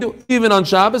one of the people, even on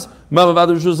Shabbos.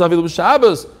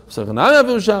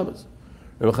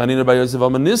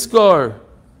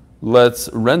 Let's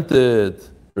rent it.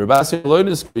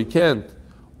 You can't.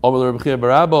 Let's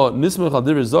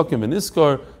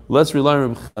rely on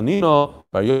Rabbi Chanina,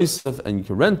 Bar Yosef, and you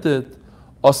can rent it.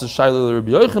 Asa Shaila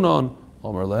Rabbi Yochanan,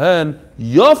 Omer Lehen,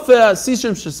 Yofeh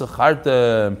Asishim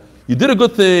Shesachartem. You did a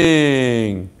good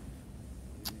thing.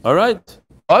 All right.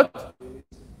 What?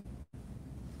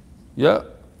 Yeah.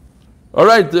 All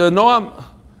right, Noam.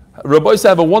 Rabbi said,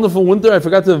 have a wonderful winter. I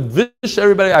forgot to wish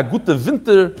everybody a good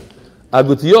winter, a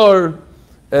good year.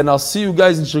 And I'll see you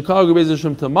guys in Chicago, Be'ez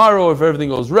Hashem, tomorrow, if everything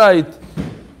goes right.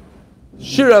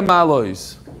 Shira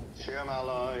Malois. Shira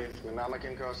Malois.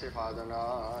 Menamakim Kosif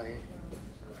Adonai.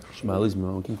 Shmalis,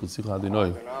 Menamakim Kosif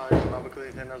Adonai.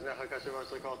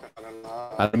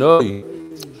 Adonai. Adonai.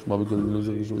 Shmalis,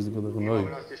 Menamakim Kosif Adonai.